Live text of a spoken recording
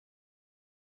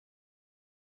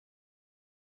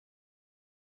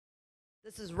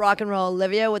This is Rock and Roll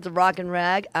Olivia with the Rock and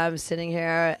Rag. I'm sitting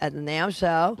here at the NAMM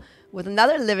show with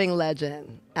another living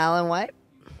legend, Alan White.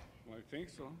 I think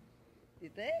so. You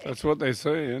think? That's what they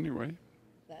say anyway.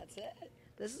 That's it.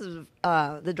 This is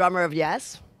the drummer of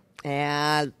Yes,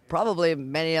 and probably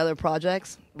many other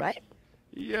projects, right?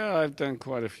 Yeah, I've done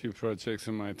quite a few projects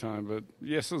in my time, but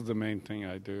Yes is the main thing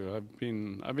I do. I've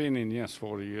been in Yes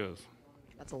 40 years.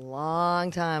 That's a long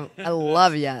time. I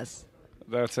love Yes.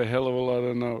 That's a hell of a lot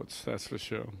of notes, that's for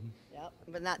sure. Yep,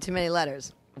 but not too many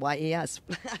letters. Y-E-S.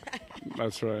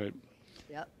 That's right.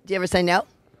 Yep. Do you ever say no?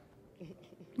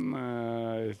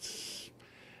 Nah,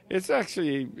 it's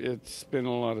actually been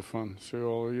a lot of fun through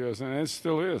all the years, and it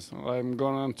still is. I'm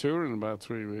going on tour in about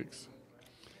 3 weeks.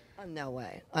 Oh, no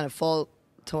way. On a full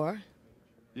tour?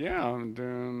 Yeah, I'm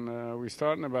doing. We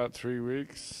start in about 3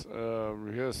 weeks,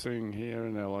 rehearsing here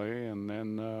in LA, and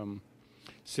then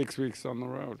 6 weeks on the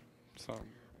road. So.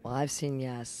 Well, I've seen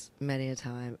Yes many a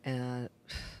time, and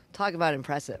talk about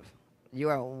impressive. You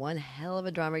are one hell of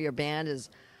a drummer. Your band is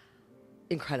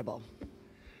incredible.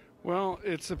 Well,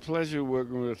 it's a pleasure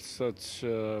working with such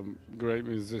great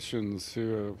musicians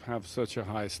who have such a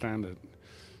high standard.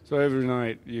 So every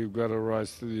night you've got to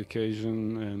rise to the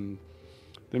occasion, and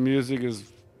the music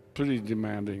is pretty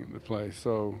demanding to play.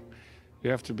 So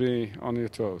you have to be on your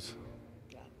toes.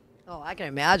 Yeah. Oh, I can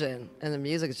imagine. And the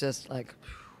music is just like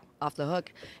off the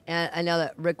hook. And I know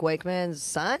that Rick Wakeman's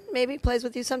son maybe plays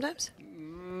with you sometimes?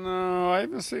 No, I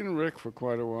haven't seen Rick for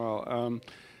quite a while.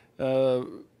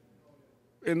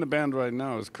 In the band right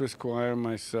now is Chris Squire,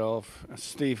 myself,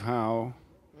 Steve Howe,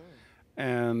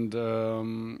 and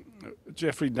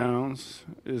Jeffrey Downs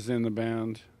is in the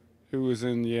band, who was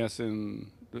in Yes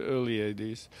in the early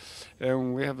 80s.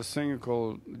 And we have a singer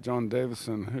called John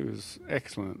Davison, who's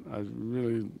excellent. I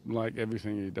really like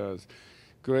everything he does.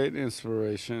 Great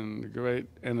inspiration, great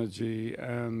energy,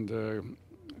 and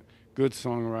good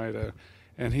songwriter.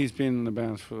 And he's been in the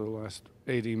band for the last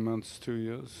 18 months, 2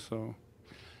 years. So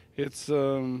it's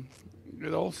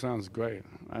it all sounds great.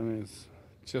 I mean, it's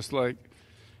just like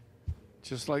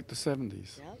the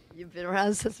 70s. Yeah, you've been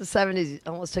around since the 70s. You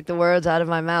almost took the words out of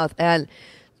my mouth. And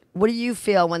what do you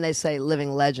feel when they say living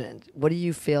legend? What do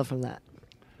you feel from that?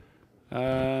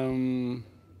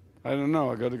 I don't know.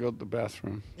 I got to go to the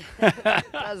bathroom.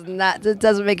 It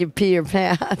doesn't make you pee your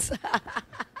pants.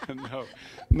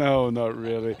 No, not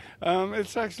really.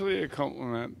 It's actually a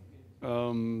compliment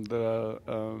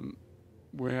that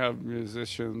we have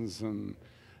musicians and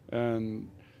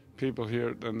people here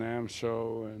at the NAMM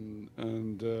show,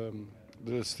 and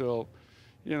they're still,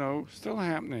 still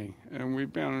happening. And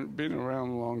we've been around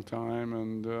a long time,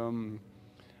 and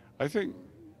I think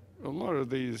a lot of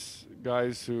these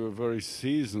guys who are very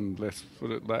seasoned, let's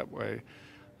put it that way,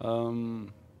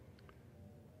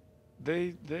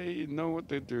 they know what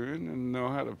they're doing and know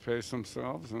how to pace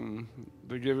themselves, and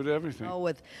they give it everything. Oh,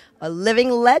 with a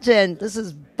living legend. This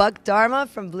is Buck Dharma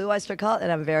from Blue Oyster Cult,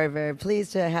 and I'm very, very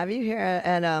pleased to have you here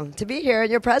and to be here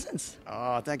in your presence.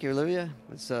 Oh, thank you, Olivia.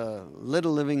 It's a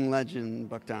little living legend,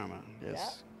 Buck Dharma.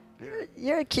 Yes. Yeah.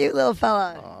 You're a cute little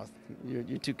fella. Oh,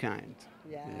 you're too kind.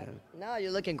 Yeah. No,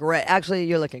 you're looking great. Actually,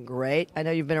 you're looking great. I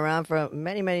know you've been around for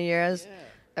many, many years. Yeah.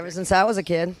 Ever since I was a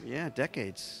kid. Yeah,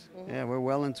 decades. Yeah, we're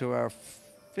well into our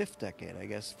fifth decade, I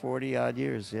guess, 40-odd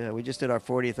years. Yeah, we just did our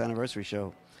 40th anniversary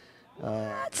show.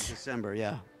 In December,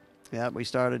 yeah. Yeah, we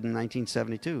started in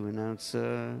 1972, and now it's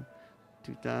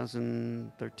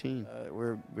 2013.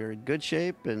 We're in good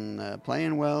shape and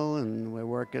playing well, and we're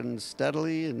working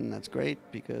steadily, and that's great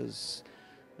because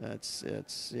it's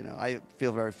I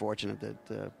feel very fortunate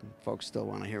that folks still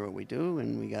want to hear what we do,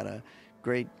 and we got a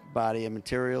great body of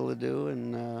material to do,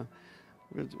 and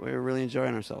we're really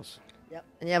enjoying ourselves. Yep,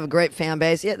 and you have a great fan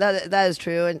base. Yeah, that is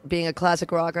true. And being a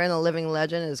classic rocker and a living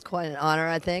legend is quite an honor,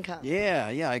 I think. Huh?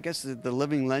 Yeah. I guess the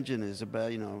living legend is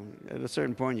about, at a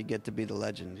certain point you get to be the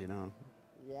legend, Yeah.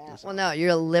 Well, no,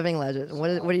 you're a living legend. What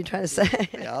are you trying to say?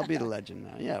 Yeah, I'll be the legend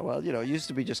now. Yeah, well, it used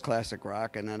to be just classic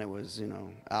rock, and then it was,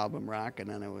 album rock, and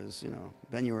then it was,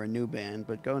 then you were a new band.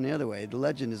 But going the other way, the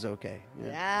legend is okay.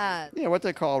 Yeah. Yeah, what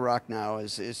they call rock now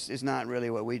is not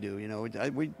really what we do.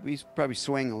 We probably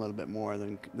swing a little bit more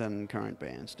than current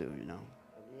bands do.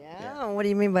 Yeah. What do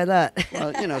you mean by that?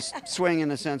 Well, swing in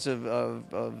the sense of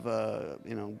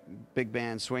big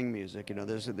band swing music.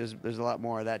 There's a lot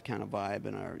more of that kind of vibe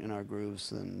in our grooves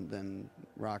than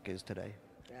rock is today.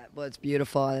 Yeah, well, it's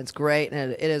beautiful and it's great,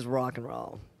 and it is rock and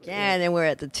roll. And we're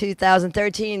at the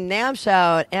 2013 NAMM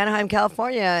show in Anaheim,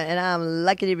 California, and I'm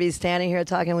lucky to be standing here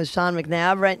talking with Sean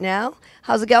McNabb right now.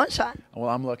 How's it going, Sean? Well,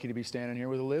 I'm lucky to be standing here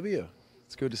with Olivia.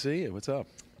 It's good to see you. What's up?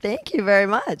 Thank you very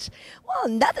much. Well,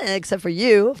 nothing except for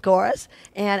you, of course.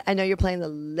 And I know you're playing the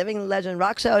Living Legend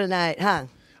Rock Show tonight, huh?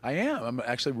 I am. I'm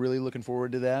actually really looking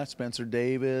forward to that. Spencer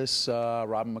Davis,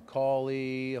 Robin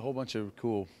McCauley, a whole bunch of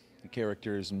cool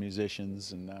characters and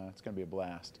musicians, and it's going to be a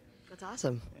blast. That's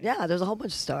awesome. Yeah, there's a whole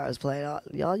bunch of stars playing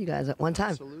all you guys at one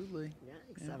time. Absolutely.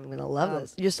 Yeah, I'm going to love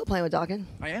this. You're still playing with Dawkins?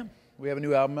 I am. We have a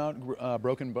new album out,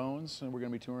 Broken Bones, and we're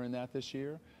going to be touring that this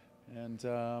year. And,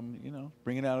 you know,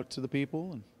 bringing it out to the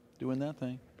people and doing that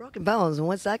thing. Broken Bones, and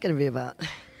what's that going to be about?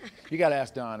 You got to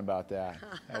ask Don about that.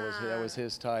 That was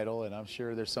his title, and I'm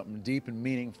sure there's something deep and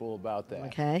meaningful about that.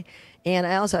 Okay. And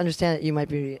I also understand that you might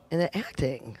be in the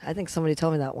acting. I think somebody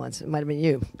told me that once. It might have been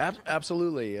you.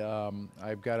 Absolutely.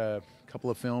 I've got a couple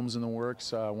of films in the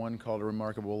works, one called A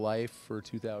Remarkable Life for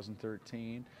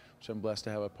 2013, which I'm blessed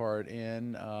to have a part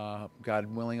in. God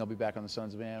willing, I'll be back on the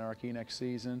Sons of Anarchy next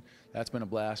season. That's been a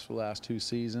blast for the last 2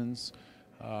 seasons.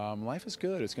 Life is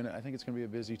good. I think it's gonna be a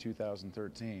busy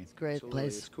 2013. It's a great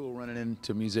place. It's cool running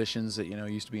into musicians that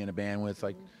used to be in a band with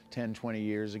like 10, 20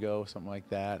 years ago, something like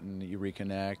that, and you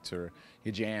reconnect or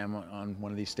you jam on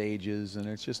one of these stages, and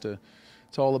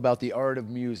it's all about the art of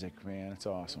music, man. It's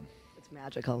awesome. It's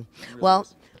magical. It really Well,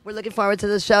 is. we're looking forward to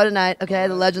this show tonight. Okay,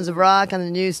 the Legends of Rock on the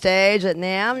new stage at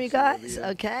NAMM, you guys.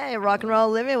 Okay, Rock and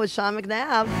Roll Living with Sean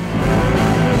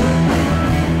McNabb.